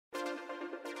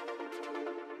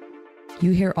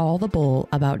You hear all the bull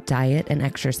about diet and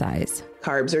exercise.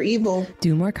 Carbs are evil.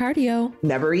 Do more cardio.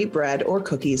 Never eat bread or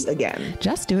cookies again.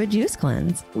 Just do a juice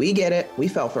cleanse. We get it. We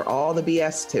fell for all the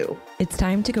BS too. It's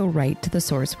time to go right to the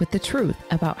source with the truth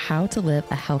about how to live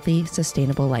a healthy,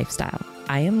 sustainable lifestyle.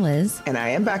 I am Liz. And I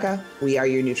am Becca. We are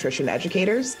your nutrition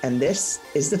educators, and this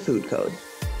is the Food Code.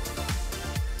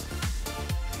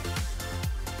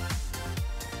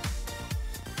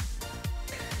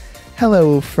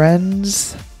 Hello,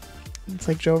 friends. It's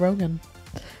like Joe Rogan.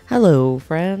 Hello,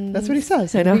 friends. That's what he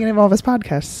says at the beginning of all of his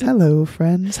podcasts. Hello,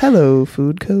 friends. Hello,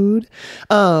 Food Code.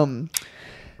 I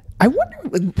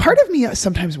wonder, part of me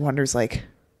sometimes wonders, like,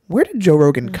 where did Joe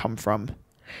Rogan come from?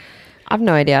 I have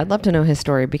no idea. I'd love to know his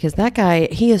story because that guy,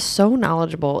 he is so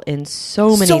knowledgeable in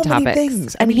so many topics.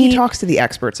 Things. I mean, he talks to the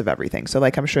experts of everything. So,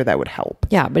 like, I'm sure that would help.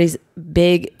 Yeah, but he's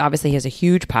big. Obviously, he has a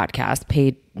huge podcast,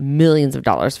 paid millions of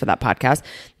dollars for that podcast.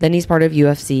 Then he's part of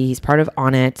UFC. He's part of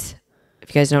On It.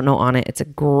 If you guys don't know On It, it's a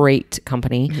great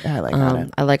company. Yeah, I like On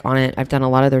It. I like On It. I've done a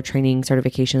lot of their training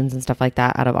certifications and stuff like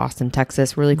that out of Austin,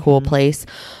 Texas. Really cool place.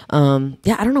 Yeah,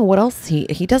 I don't know what else he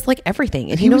does, like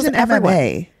everything. And he knows was in everyone.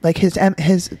 MMA. Like his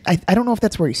I don't know if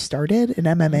that's where he started in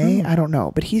MMA. I don't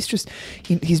know, but he's just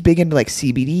he's big into like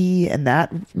CBD and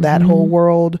that whole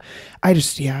world.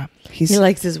 He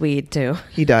likes his weed too.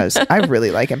 He does. I really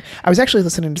like him. I was actually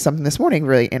listening to something this morning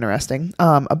really interesting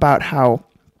about how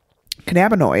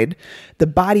cannabinoid, the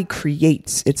body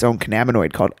creates its own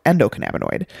cannabinoid called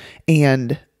endocannabinoid,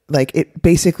 and like it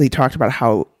basically talked about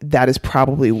how that is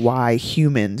probably why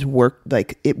humans work,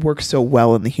 like it works so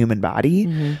well in the human body.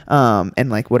 And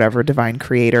like whatever divine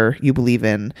creator you believe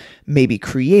in maybe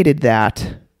created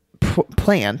that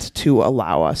plant to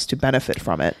allow us to benefit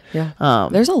from it. Yeah.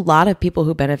 There's a lot of people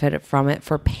who benefit from it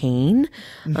for pain,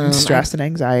 stress and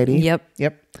anxiety.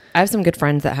 Yep. I have some good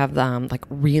friends that have like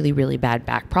really, really bad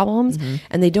back problems,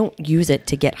 and they don't use it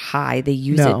to get high. They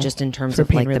use it just in terms of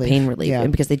like the pain relief,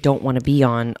 and because they don't want to be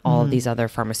on all of these other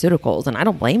pharmaceuticals. And I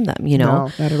don't blame them, you know.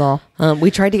 No, not at all.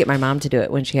 We tried to get my mom to do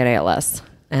it when she had ALS,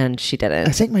 and she didn't.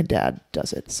 I think my dad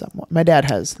does it somewhat. My dad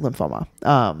has lymphoma.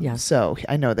 So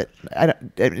I know that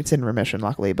it's in remission,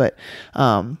 luckily, but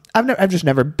I've just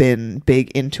never been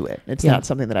big into it. It's not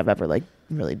something that I've ever like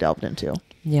really delved into.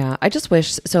 Yeah, I just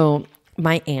wish so.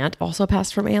 My aunt also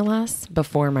passed from ALS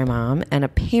before my mom, and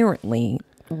apparently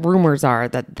rumors are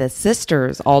that the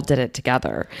sisters all did it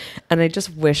together. And I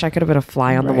just wish I could have been a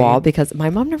fly on the wall because my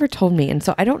mom never told me. And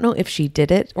so I don't know if she did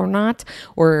it or not,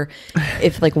 or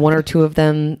if like one or two of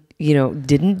them, you know,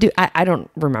 didn't do, I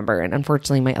don't remember. And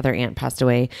unfortunately my other aunt passed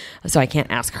away, so I can't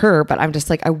ask her, but I'm just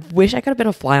like, I wish I could have been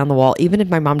a fly on the wall, even if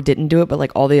my mom didn't do it, but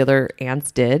like all the other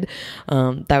aunts did.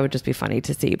 That would just be funny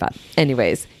to see. But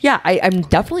anyways, yeah, I'm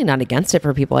definitely not against it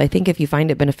for people. I think if you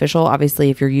find it beneficial, obviously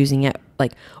if you're using it,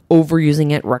 like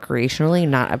overusing it recreationally,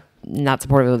 not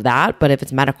supportive of that, but if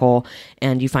it's medical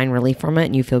and you find relief from it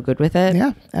and you feel good with it.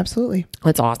 Yeah, absolutely.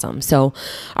 That's awesome. So,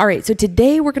 all right. So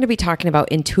today we're going to be talking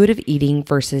about intuitive eating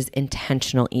versus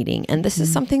intentional eating. And this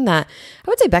is something that I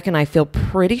would say Beck and I feel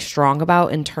pretty strong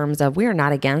about in terms of we are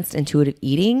not against intuitive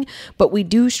eating, but we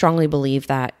do strongly believe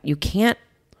that you can't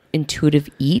intuitive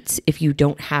eat if you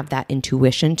don't have that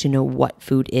intuition to know what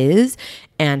food is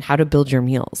and how to build your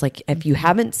meals. Like if you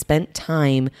haven't spent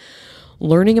time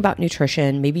learning about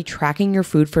nutrition, maybe tracking your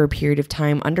food for a period of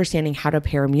time, understanding how to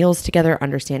pair meals together,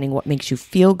 understanding what makes you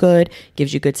feel good,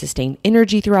 gives you good sustained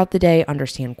energy throughout the day,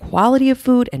 understand quality of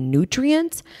food and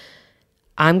nutrients,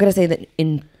 I'm going to say that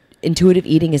intuitive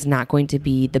eating is not going to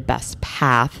be the best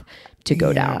path to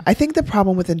go down. I think the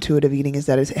problem with intuitive eating is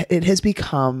that it has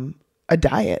become a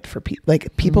diet for people.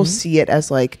 Like people see it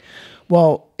as like,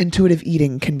 well, intuitive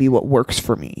eating can be what works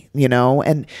for me, you know?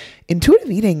 And intuitive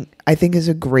eating, I think, is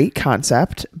a great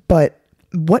concept, but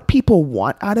what people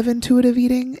want out of intuitive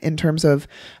eating in terms of,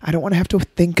 I don't want to have to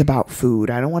think about food.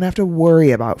 I don't want to have to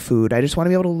worry about food. I just want to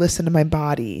be able to listen to my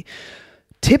body.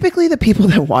 Typically, the people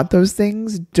that want those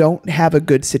things don't have a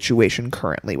good situation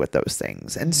currently with those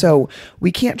things. And so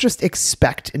we can't just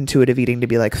expect intuitive eating to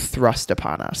be like thrust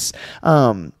upon us.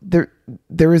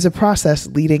 There is a process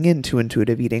leading into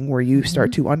intuitive eating where you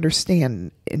start to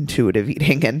understand intuitive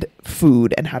eating and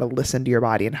food and how to listen to your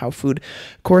body and how food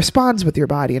corresponds with your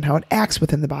body and how it acts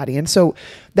within the body. And so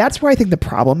that's where I think the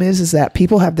problem is that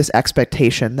people have this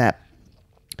expectation that,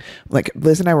 like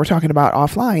Liz and I were talking about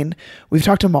offline, we've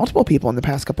talked to multiple people in the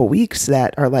past couple of weeks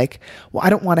that are like, well, I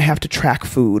don't want to have to track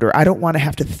food, or I don't want to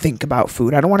have to think about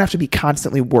food. I don't want to have to be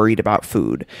constantly worried about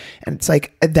food. And it's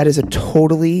like, that is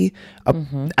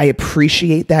I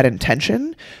appreciate that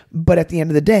intention, but at the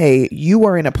end of the day, you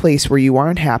are in a place where you are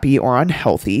unhappy or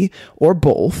unhealthy or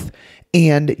both.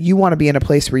 and you want to be in a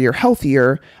place where you're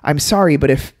healthier, I'm sorry, but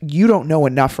if you don't know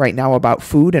enough right now about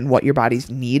food and what your body's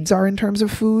needs are in terms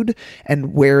of food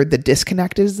and where the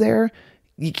disconnect is there,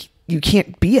 you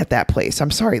can't be at that place.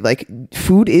 I'm sorry. Like,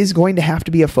 food is going to have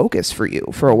to be a focus for you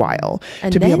for a while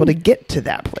and to be able to get to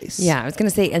that place. Yeah, I was going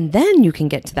to say, and then you can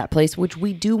get to that place, which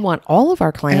we do want all of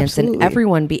our clients and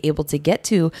everyone be able to get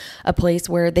to a place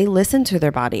where they listen to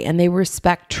their body and they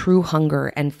respect true hunger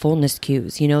and fullness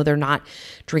cues. You know, they're not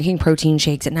drinking protein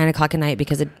shakes at 9:00 at night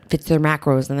because it fits their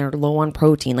macros and they're low on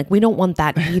protein. Like, we don't want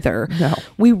that either. No.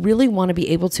 We really want to be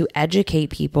able to educate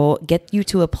people, get you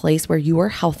to a place where you are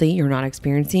healthy. You're not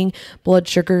experiencing blood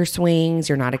sugar swings,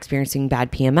 you're not experiencing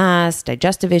bad PMS,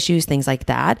 digestive issues, things like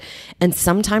that. And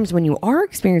sometimes when you are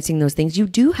experiencing those things, you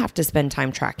do have to spend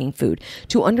time tracking food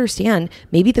to understand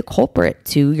maybe the culprit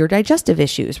to your digestive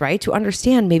issues, right? To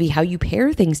understand maybe how you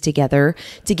pair things together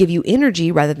to give you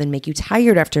energy rather than make you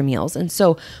tired after meals. And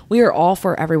so we are all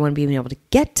for everyone being able to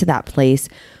get to that place.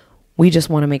 We just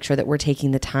want to make sure that we're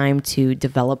taking the time to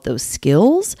develop those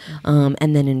skills.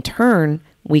 And then in turn,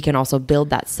 we can also build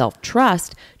that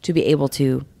self-trust to be able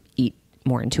to eat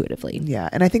more intuitively. Yeah.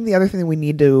 And I think the other thing that we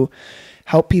need to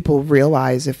help people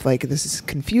realize, if like this is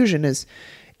confusion, is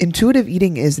intuitive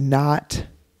eating is not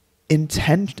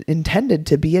intended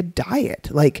to be a diet.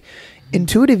 Like,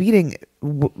 intuitive eating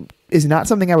is not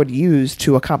something I would use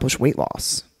to accomplish weight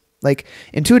loss. Like,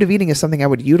 intuitive eating is something I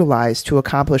would utilize to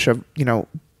accomplish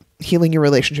healing your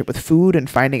relationship with food and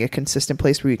finding a consistent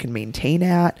place where you can maintain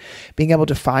at, being able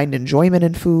to find enjoyment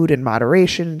in food and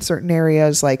moderation in certain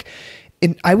areas. Like,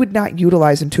 I would not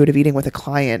utilize intuitive eating with a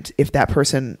client if that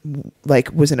person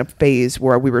like was in a phase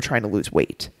where we were trying to lose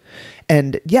weight.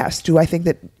 And yes, do I think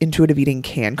that intuitive eating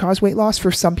can cause weight loss?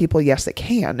 For some people, yes, it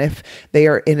can, if they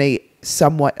are in a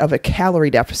somewhat of a calorie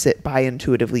deficit by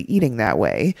intuitively eating that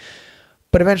way.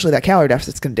 But eventually that calorie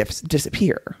deficit's going to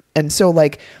disappear. And so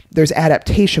like there's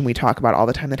adaptation we talk about all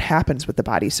the time that happens with the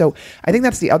body. So I think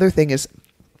that's the other thing, is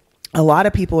a lot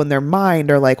of people in their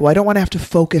mind are like, well, I don't want to have to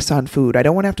focus on food. I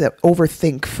don't want to have to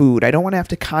overthink food. I don't want to have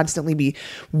to constantly be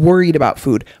worried about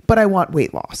food, but I want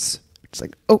weight loss. It's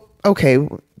like, oh, okay,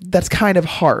 that's kind of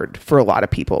hard for a lot of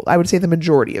people. I would say the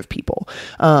majority of people.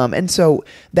 And so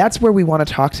that's where we want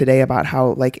to talk today about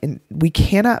how we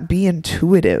cannot be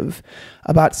intuitive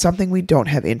about something we don't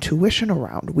have intuition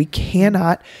around. We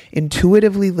cannot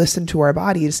intuitively listen to our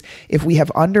bodies if we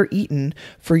have undereaten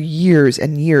for years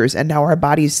and years, and now our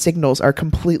body's signals are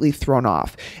completely thrown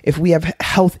off. If we have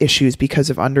health issues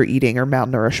because of undereating or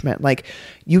malnourishment, like,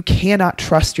 you cannot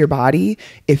trust your body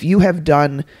if you have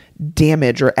done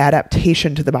damage or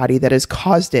adaptation to the body that has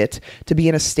caused it to be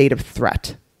in a state of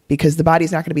threat, because the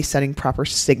body's not going to be sending proper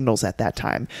signals at that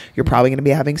time. You're probably going to be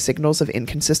having signals of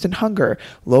inconsistent hunger,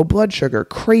 low blood sugar,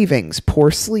 cravings,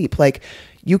 poor sleep. Like,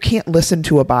 you can't listen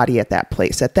to a body at that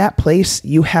place. At that place,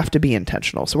 you have to be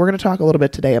intentional. So we're going to talk a little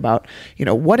bit today about,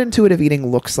 what intuitive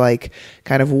eating looks like,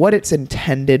 kind of what it's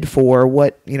intended for,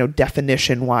 what,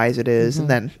 definition wise it is, and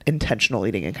then intentional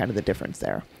eating and kind of the difference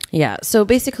there. Yeah. So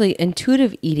basically,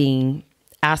 intuitive eating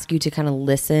asks you to kind of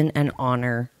listen and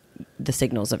honor the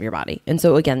signals of your body. And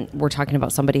so again, we're talking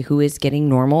about somebody who is getting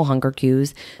normal hunger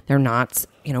cues. They're not,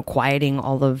 quieting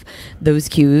all of those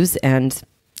cues and,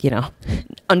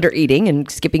 under eating and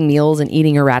skipping meals and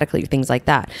eating erratically, things like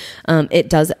that. It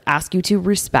does ask you to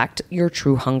respect your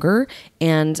true hunger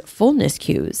and fullness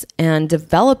cues, and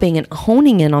developing and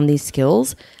honing in on these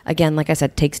skills. Again, like I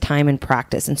said, takes time and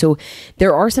practice. And so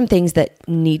there are some things that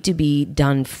need to be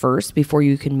done first before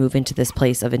you can move into this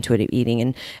place of intuitive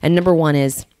eating. And number one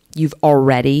is, you've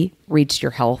already reached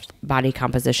your health, body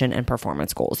composition, and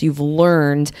performance goals. You've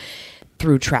learned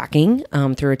through tracking,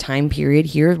 through a time period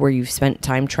here where you've spent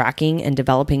time tracking and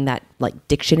developing that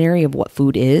dictionary of what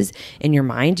food is in your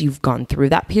mind. You've gone through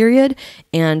that period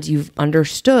and you've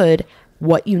understood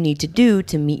what you need to do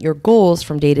to meet your goals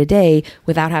from day to day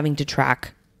without having to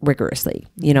track rigorously,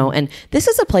 and this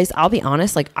is a place, I'll be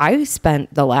honest, I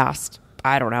spent the last,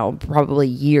 probably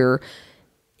year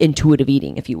intuitive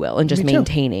eating, if you will, and just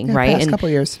maintaining, right? Past couple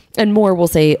years. And more, we'll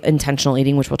say intentional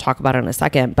eating, which we'll talk about in a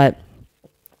second. But,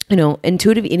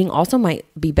 intuitive eating also might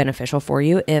be beneficial for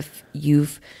you if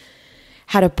you've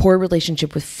had a poor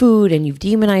relationship with food and you've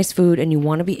demonized food and you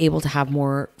want to be able to have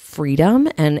more freedom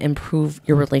and improve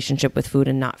your relationship with food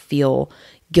and not feel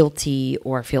guilty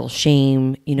or feel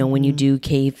shame, when you do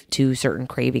cave to certain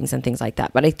cravings and things like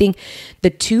that. But I think the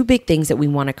two big things that we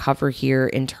want to cover here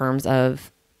in terms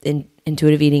of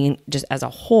intuitive eating just as a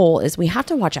whole is we have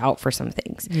to watch out for some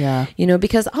things. Yeah.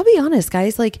 Because I'll be honest,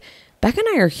 guys, Becca and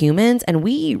I are humans and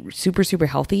we eat super, super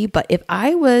healthy. But if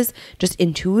I was just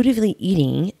intuitively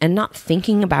eating and not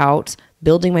thinking about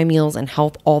building my meals and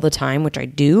health all the time, which I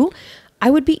do, I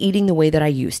would be eating the way that I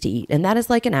used to eat. And that is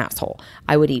like an asshole.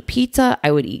 I would eat pizza.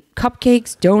 I would eat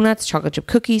cupcakes, donuts, chocolate chip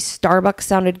cookies. Starbucks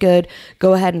sounded good.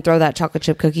 Go ahead and throw that chocolate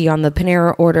chip cookie on the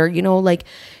Panera order. You know, like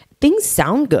things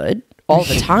sound good all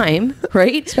the time,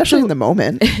 right? Especially in the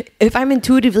moment. If I'm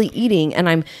intuitively eating and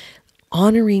I'm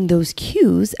honoring those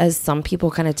cues, as some people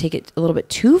kind of take it a little bit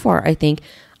too far, I think,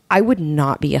 I would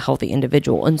not be a healthy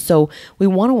individual. And so we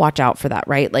want to watch out for that,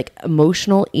 right? Like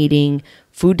emotional eating,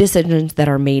 food decisions that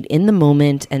are made in the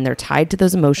moment and they're tied to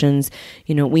those emotions.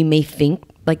 You know, we may think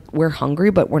like we're hungry,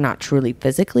 but we're not truly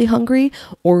physically hungry,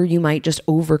 or you might just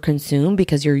overconsume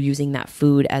because you're using that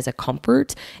food as a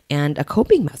comfort and a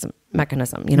coping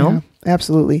mechanism, you know? Yeah,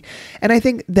 absolutely. And I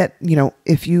think that, you know,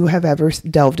 if you have ever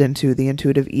delved into the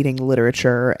intuitive eating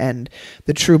literature and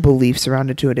the true beliefs around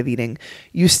intuitive eating,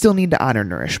 you still need to honor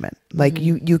nourishment. Like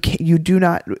you do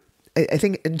not, I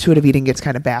think intuitive eating gets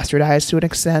kind of bastardized to an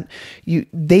extent.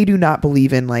 They do not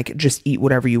believe in like, just eat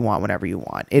whatever you want, whenever you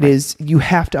want. It is, you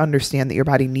have to understand that your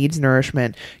body needs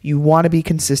nourishment. You want to be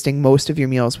consisting most of your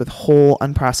meals with whole,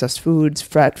 unprocessed foods,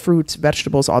 fruits,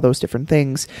 vegetables, all those different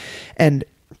things. And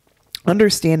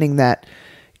understanding that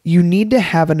you need to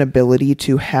have an ability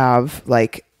to have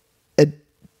like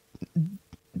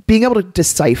being able to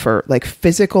decipher like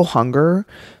physical hunger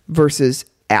versus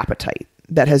appetite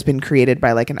that has been created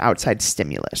by like an outside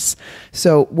stimulus.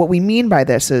 So what we mean by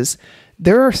this is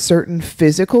there are certain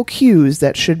physical cues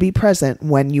that should be present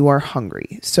when you are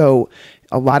hungry. So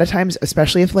a lot of times,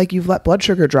 especially if like you've let blood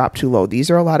sugar drop too low, these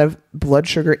are a lot of blood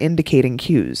sugar indicating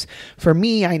cues. For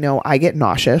me, I know I get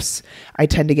nauseous. I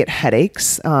tend to get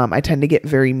headaches. I tend to get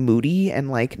very moody and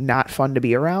like not fun to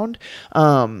be around.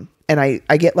 And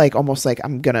I get like almost like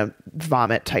I'm going to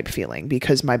vomit type feeling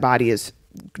because my body is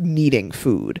needing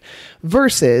food,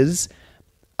 versus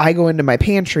I go into my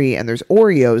pantry and there's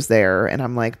Oreos there and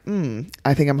I'm like,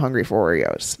 I think I'm hungry for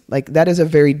Oreos. Like that is a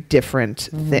very different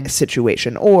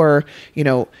situation. Or, you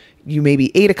know, you maybe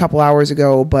ate a couple hours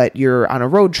ago, but you're on a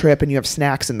road trip and you have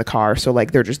snacks in the car. So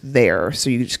like they're just there. So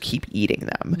you just keep eating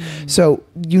them. So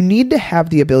you need to have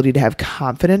the ability to have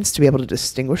confidence to be able to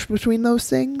distinguish between those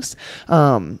things,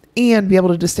 and be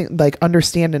able to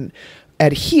understand and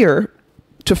adhere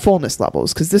to fullness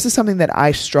levels, because this is something that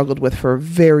I struggled with for a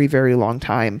very, very long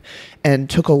time and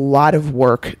took a lot of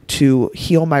work to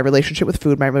heal my relationship with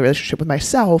food, my relationship with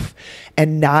myself,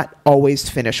 and not always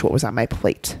finish what was on my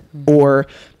plate. Or,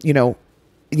 you know,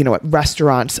 at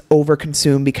restaurants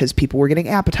overconsume because people were getting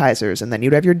appetizers and then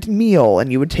you'd have your meal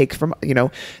and you would take from, you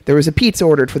know, there was a pizza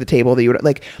ordered for the table that you would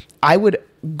like, I would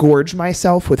gorge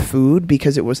myself with food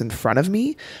because it was in front of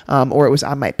me, or it was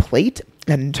on my plate,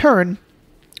 and in turn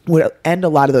would end a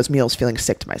lot of those meals feeling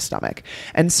sick to my stomach.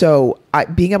 And so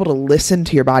being able to listen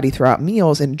to your body throughout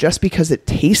meals, and just because it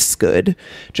tastes good,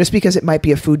 just because it might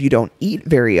be a food you don't eat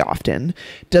very often,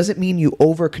 doesn't mean you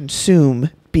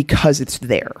overconsume because it's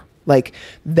there. Like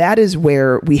that is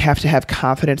where we have to have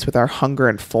confidence with our hunger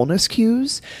and fullness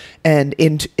cues. And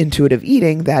in intuitive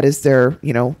eating, that is their,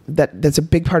 you know, that's a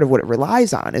big part of what it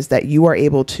relies on, is that you are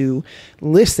able to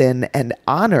listen and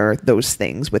honor those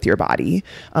things with your body,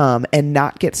 and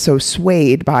not get so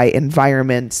swayed by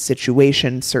environments,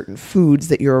 situations, certain foods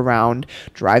that you're around,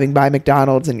 driving by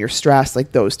McDonald's and you're stressed,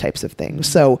 like those types of things.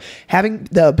 So having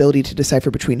the ability to decipher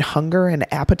between hunger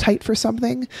and appetite for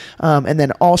something, and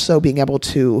then also being able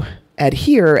to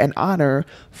adhere and honor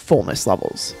fullness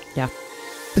levels. Yeah.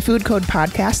 The Food Code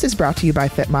podcast is brought to you by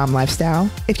Fit Mom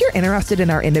Lifestyle. If you're interested in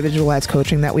our individualized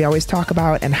coaching that we always talk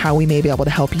about and how we may be able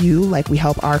to help you, like we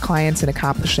help our clients in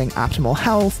accomplishing optimal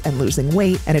health and losing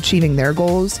weight and achieving their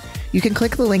goals, you can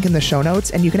click the link in the show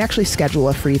notes and you can actually schedule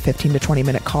a free 15 to 20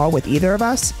 minute call with either of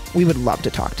us. We would love to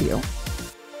talk to you.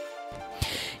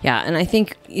 Yeah. And I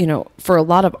think, you know, for a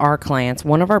lot of our clients,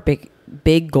 one of our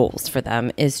big goals for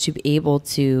them is to be able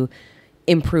to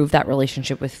improve that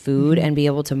relationship with food and be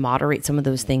able to moderate some of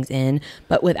those things in,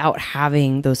 but without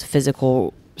having those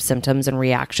physical symptoms and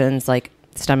reactions like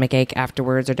stomach ache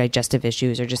afterwards, or digestive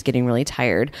issues, or just getting really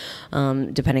tired,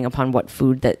 depending upon what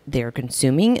food that they're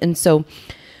consuming. And so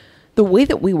the way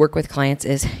that we work with clients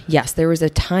is, yes, there is a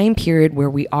time period where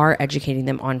we are educating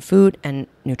them on food and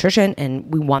nutrition,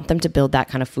 and we want them to build that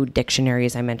kind of food dictionary,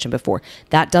 as I mentioned before.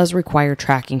 That does require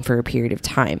tracking for a period of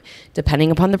time.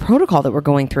 Depending upon the protocol that we're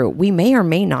going through, we may or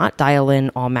may not dial in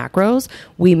all macros.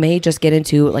 We may just get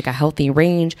into like a healthy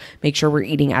range, make sure we're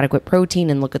eating adequate protein,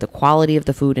 and look at the quality of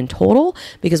the food in total,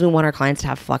 because we want our clients to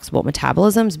have flexible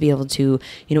metabolisms, be able to,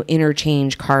 you know,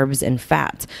 interchange carbs and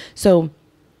fats. So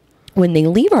when they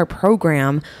leave our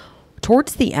program,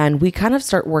 towards the end, we kind of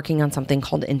start working on something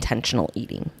called intentional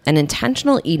eating. And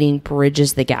intentional eating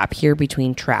bridges the gap here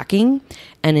between tracking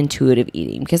and intuitive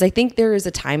eating, because I think there is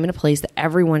a time and a place that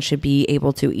everyone should be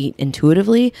able to eat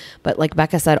intuitively. But like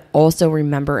Becca said, also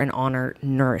remember and honor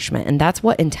nourishment. And that's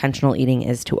what intentional eating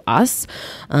is to us.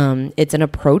 It's an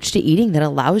approach to eating that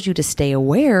allows you to stay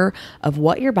aware of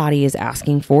what your body is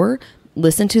asking for,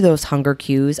 listen to those hunger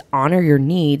cues, honor your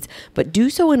needs, but do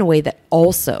so in a way that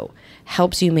also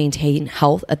helps you maintain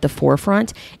health at the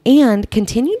forefront and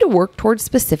continue to work towards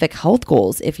specific health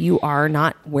goals if you are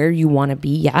not where you want to be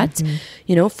yet.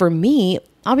 You know, for me,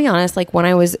 I'll be honest, like when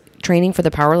I was training for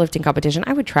the powerlifting competition,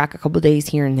 I would track a couple of days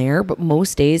here and there, but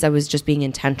most days I was just being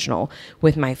intentional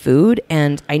with my food.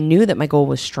 And I knew that my goal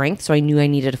was strength. So I knew I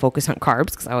needed to focus on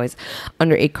carbs because I always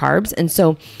underate carbs. And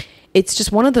so it's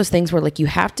just one of those things where like you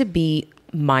have to be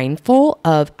mindful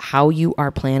of how you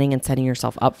are planning and setting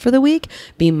yourself up for the week.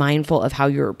 Be mindful of how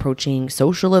you're approaching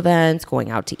social events, going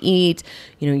out to eat.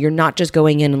 You know, you're not just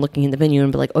going in and looking in the menu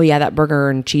and be like, oh yeah, that burger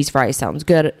and cheese fries sounds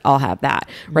good, I'll have that,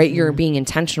 right? You're being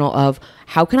intentional of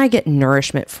how can I get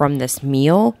nourishment from this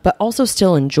meal, but also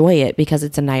still enjoy it because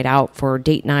it's a night out for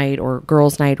date night or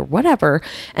girls night or whatever.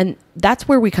 And that's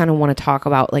where we kind of want to talk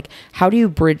about, like, how do you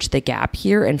bridge the gap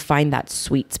here and find that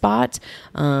sweet spot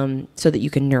so that you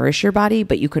can nourish your body,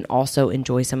 but you can also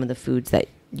enjoy some of the foods that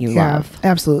you love.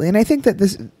 Absolutely. And I think that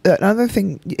this, another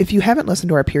thing, if you haven't listened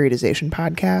to our periodization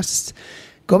podcasts,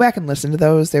 go back and listen to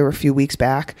those. They were a few weeks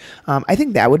back. I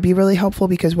think that would be really helpful,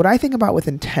 because what I think about with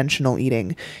intentional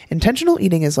eating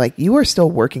is like you are still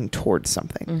working towards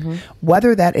something,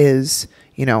 whether that is,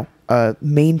 you know, a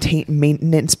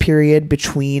maintenance period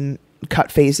between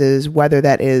cut phases, whether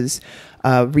that is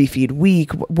refeed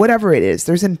week, whatever it is,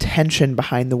 there's intention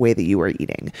behind the way that you are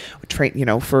eating. You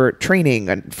know, for training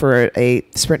and for a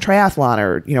sprint triathlon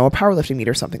or, you know, a powerlifting meet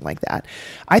or something like that.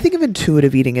 I think of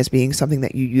intuitive eating as being something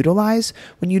that you utilize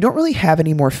when you don't really have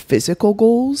any more physical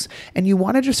goals and you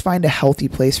want to just find a healthy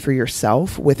place for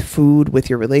yourself with food, with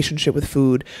your relationship with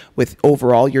food, with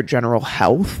overall your general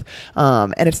health.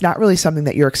 And it's not really something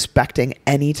that you're expecting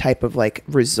any type of like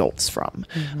results from.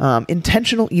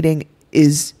 Intentional eating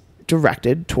is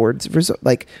directed towards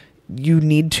like you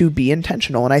need to be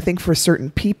intentional. And I think for certain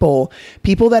people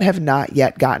that have not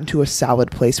yet gotten to a solid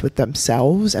place with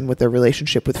themselves and with their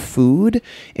relationship with food,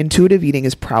 intuitive eating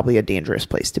is probably a dangerous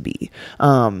place to be.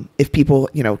 If people,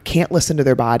 you know, can't listen to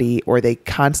their body, or they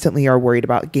constantly are worried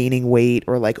about gaining weight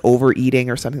or like overeating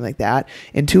or something like that,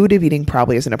 intuitive eating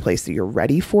probably isn't a place that you're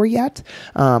ready for yet.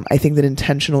 I think that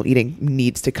intentional eating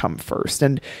needs to come first,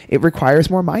 and it requires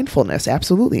more mindfulness.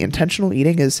 Absolutely. Intentional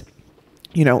eating is,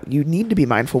 you know, you need to be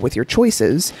mindful with your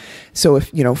choices. So if,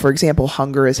 you know, for example,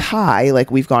 hunger is high, like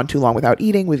we've gone too long without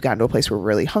eating, we've gotten to a place where we're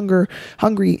really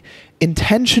hungry.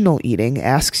 Intentional eating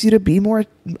asks you to be more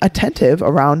attentive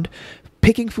around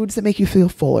picking foods that make you feel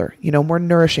fuller, you know, more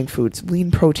nourishing foods,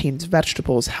 lean proteins,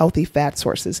 vegetables, healthy fat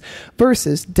sources,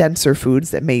 versus denser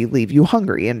foods that may leave you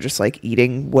hungry and just like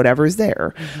eating whatever's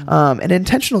there. And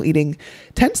intentional eating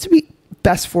tends to be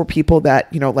best for people that,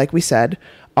 you know, like we said,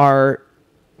 are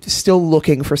still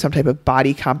looking for some type of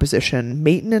body composition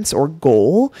maintenance or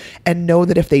goal, and know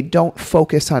that if they don't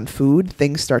focus on food,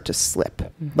 things start to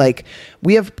slip. Like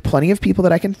we have plenty of people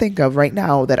that I can think of right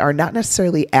now that are not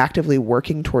necessarily actively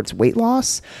working towards weight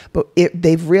loss, but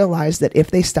they've realized that if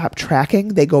they stop tracking,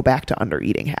 they go back to under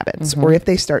eating habits. Or if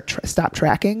they stop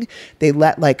tracking, they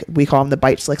let, like we call them the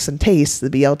bites, licks, and tastes,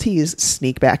 the BLTs,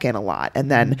 sneak back in a lot.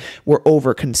 And then we're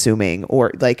over consuming,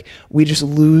 or like we just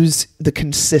lose the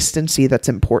consistency that's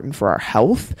important for our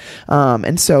health.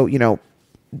 And so, you know,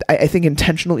 I think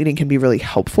intentional eating can be really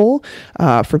helpful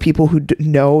for people who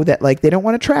know that like they don't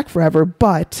want to track forever,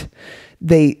 but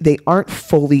they aren't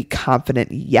fully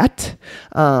confident yet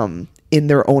in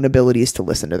their own abilities to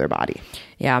listen to their body.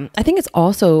 Yeah, I think it's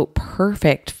also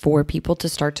perfect for people to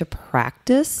start to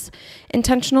practice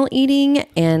intentional eating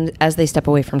and as they step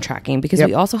away from tracking, because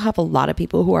we also have a lot of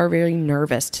people who are very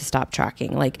nervous to stop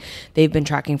tracking. Like they've been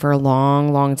tracking for a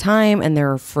long, long time and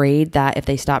they're afraid that if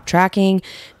they stop tracking,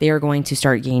 they are going to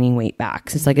start gaining weight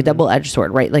back. So it's like a double-edged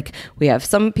sword, right? Like we have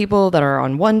some people that are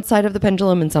on one side of the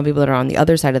pendulum and some people that are on the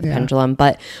other side of the pendulum.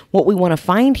 But what we want to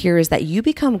find here is that you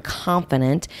become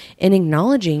confident in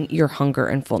acknowledging your hunger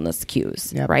and fullness cues.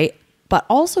 Right? But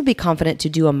also be confident to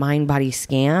do a mind-body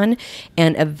scan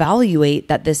and evaluate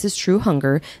that this is true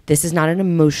hunger. This is not an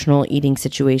emotional eating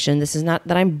situation. This is not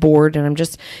that I'm bored and I'm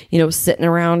just, you know, sitting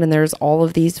around and there's all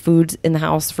of these foods in the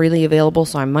house freely available,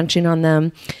 so I'm munching on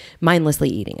them. Mindlessly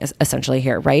eating is essentially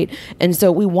here, right? And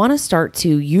so we want to start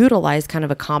to utilize kind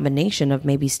of a combination of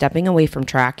maybe stepping away from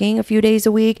tracking a few days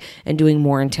a week and doing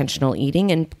more intentional eating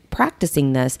and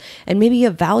practicing this and maybe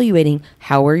evaluating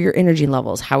how are your energy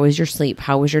levels? How is your sleep?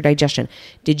 How is your digestion?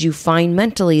 Did you find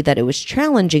mentally that it was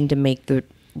challenging to make the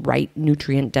right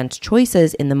nutrient dense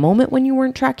choices in the moment when you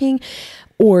weren't tracking?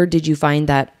 Or did you find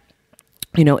that,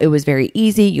 you know, it was very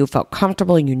easy, you felt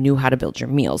comfortable, you knew how to build your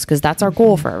meals? Because that's our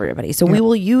goal for everybody. So we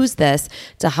will use this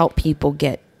to help people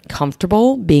get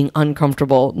comfortable being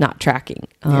uncomfortable, not tracking.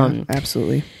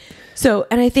 Absolutely. So,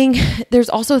 and I think there's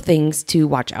also things to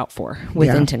watch out for with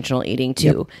intentional eating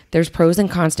too. There's pros and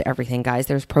cons to everything, guys.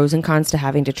 There's pros and cons to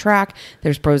having to track.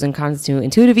 There's pros and cons to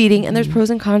intuitive eating, and there's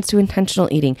pros and cons to intentional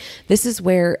eating. This is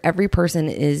where every person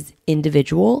is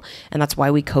individual, and that's why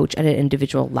we coach at an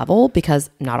individual level, because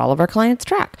not all of our clients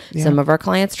track. Some of our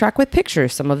clients track with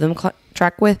pictures. Some of them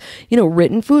track with, you know,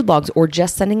 written food logs, or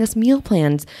just sending us meal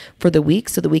plans for the week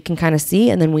so that we can kind of see,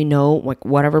 and then we know like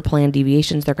whatever plan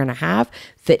deviations they're going to have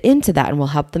fit into that, and we'll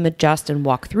help them adjust and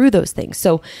walk through those things.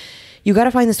 So you got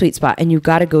to find the sweet spot, and you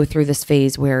got to go through this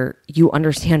phase where you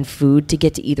understand food to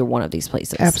get to either one of these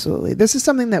places. Absolutely. This is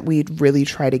something that we really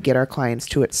try to get our clients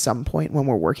to at some point when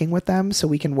we're working with them, so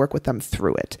we can work with them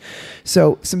through it.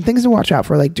 So some things to watch out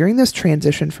for, like during this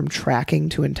transition from tracking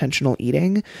to intentional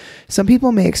eating, some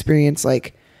people may experience,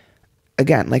 like,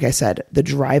 again, like I said, the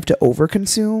drive to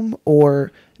overconsume,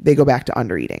 or they go back to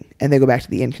undereating and they go back to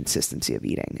the inconsistency of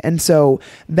eating. And so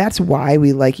that's why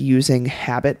we like using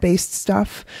habit-based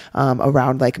stuff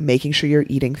around like making sure you're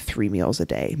eating 3 meals a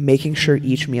day, making sure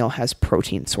each meal has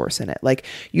protein source in it, like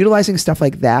utilizing stuff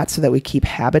like that so that we keep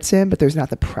habits in, but there's not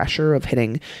the pressure of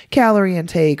hitting calorie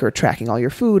intake or tracking all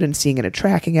your food and seeing in a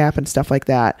tracking app and stuff like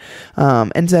that.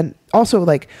 And then also,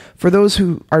 like for those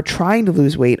who are trying to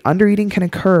lose weight, undereating can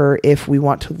occur if we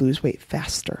want to lose weight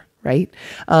faster. Right.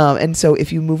 And so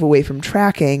if you move away from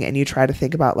tracking and you try to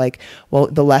think about like, well,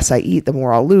 the less I eat, the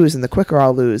more I'll lose, and the quicker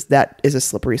I'll lose, that is a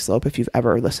slippery slope. If you've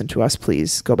ever listened to us,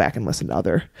 please go back and listen to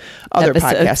other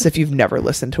podcasts. If you've never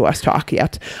listened to us talk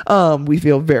yet, we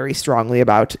feel very strongly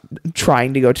about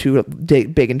trying to go too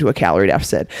big into a calorie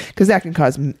deficit, because that can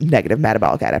cause negative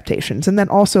metabolic adaptations. And then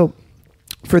also,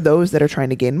 for those that are trying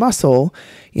to gain muscle,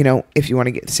 you know, if you want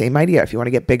to get the same idea, if you want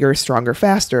to get bigger, stronger,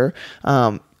 faster,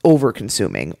 over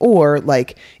consuming, or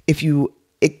like if you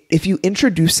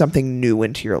introduce something new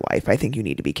into your life, I think you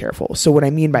need to be careful. So what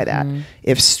I mean by that,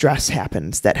 if stress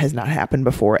happens that has not happened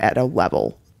before at a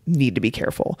level, need to be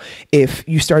careful. If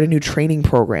you start a new training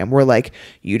program where like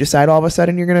you decide all of a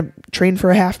sudden you're going to train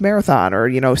for a half marathon, or,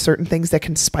 you know, certain things that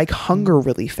can spike hunger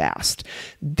really fast,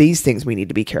 these things we need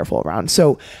to be careful around.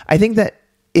 So I think that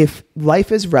if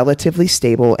life is relatively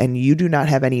stable and you do not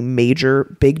have any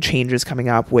major big changes coming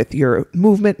up with your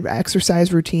movement,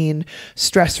 exercise routine,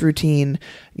 stress routine,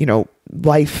 you know,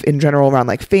 life in general around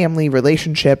like family,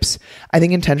 relationships, I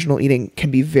think intentional eating can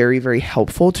be very, very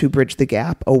helpful to bridge the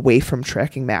gap away from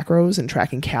tracking macros and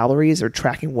tracking calories or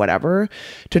tracking whatever,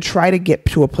 to try to get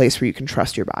to a place where you can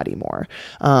trust your body more.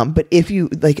 But if you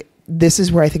like, this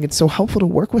is where I think it's so helpful to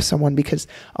work with someone, because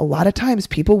a lot of times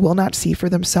people will not see for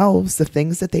themselves the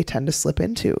things that they tend to slip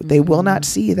into. They will not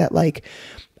see that, like,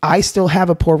 I still have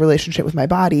a poor relationship with my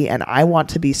body and I want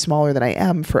to be smaller than I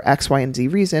am for X, Y, and Z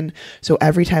reason. So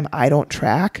every time I don't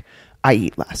track, I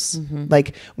eat less.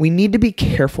 Like, we need to be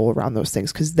careful around those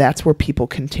things, because that's where people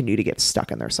continue to get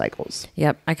stuck in their cycles.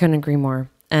 Yep. I couldn't agree more.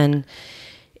 And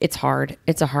it's hard.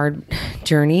 It's a hard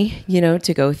journey, you know,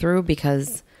 to go through,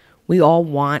 because we all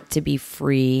want to be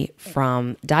free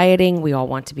from dieting. We all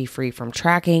want to be free from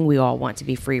tracking. We all want to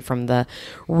be free from the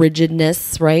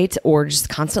rigidness, right? Or just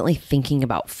constantly thinking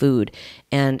about food.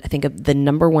 And I think the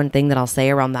number one thing that I'll say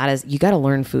around that is you got to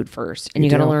learn food first. And you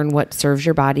got to learn what serves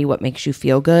your body, what makes you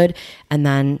feel good. And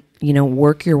then, you know,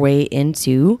 work your way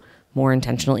into more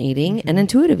intentional eating and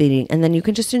intuitive eating. And then you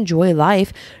can just enjoy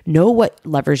life, know what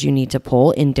levers you need to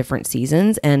pull in different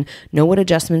seasons, and know what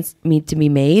adjustments need to be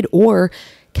made, or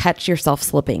catch yourself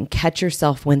slipping, catch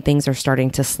yourself when things are starting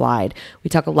to slide. We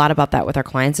talk a lot about that with our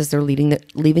clients as they're leaving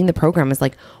the program, is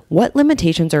like, what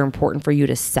limitations are important for you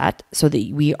to set so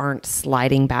that we aren't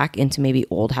sliding back into maybe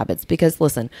old habits? Because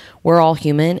listen, we're all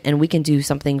human, and we can do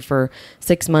something for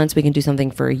 6 months. We can do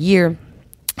something for a year.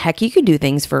 Heck, you can do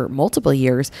things for multiple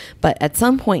years, but at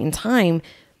some point in time,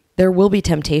 there will be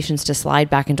temptations to slide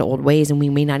back into old ways, and we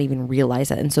may not even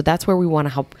realize it. And so that's where we want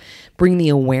to help bring the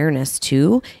awareness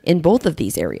to in both of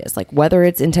these areas, like whether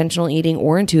it's intentional eating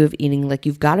or intuitive eating. Like,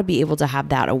 you've got to be able to have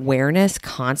that awareness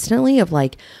constantly of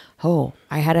like, oh,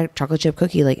 I had a chocolate chip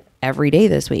cookie like every day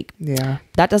this week. Yeah.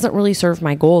 That doesn't really serve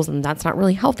my goals, and that's not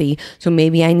really healthy. So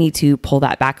maybe I need to pull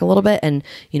that back a little bit and,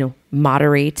 you know,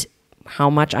 moderate how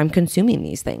much I'm consuming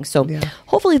these things. So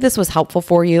hopefully this was helpful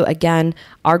for you. Again,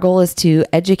 our goal is to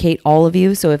educate all of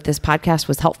you. So if this podcast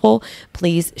was helpful,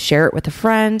 please share it with a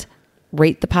friend,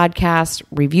 rate the podcast,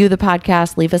 review the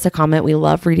podcast, leave us a comment. We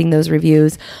love reading those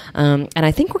reviews. And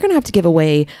I think we're going to have to give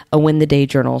away a Win the Day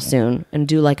journal soon and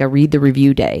do like a read the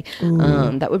review day.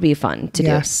 That would be fun to do.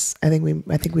 Yes, I think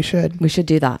we should. We should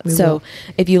do that. So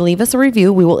if you leave us a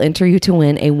review, we will enter you to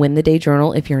win a Win the Day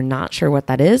journal. If you're not sure what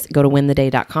that is, go to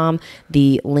wintheday.com.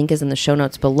 The link is in the show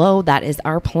notes below. That is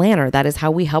our planner. That is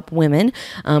how we help women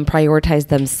prioritize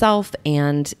themselves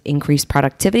and increase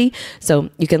productivity. So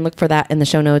you can look for that in the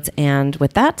show notes. And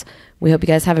with that, we hope you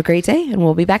guys have a great day, and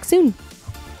we'll be back soon.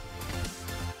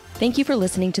 Thank you for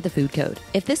listening to The Food Code.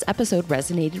 If this episode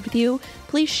resonated with you,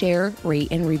 please share, rate,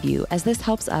 and review, as this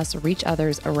helps us reach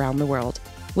others around the world.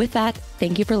 With that,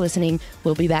 thank you for listening.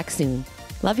 We'll be back soon.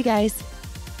 Love you guys.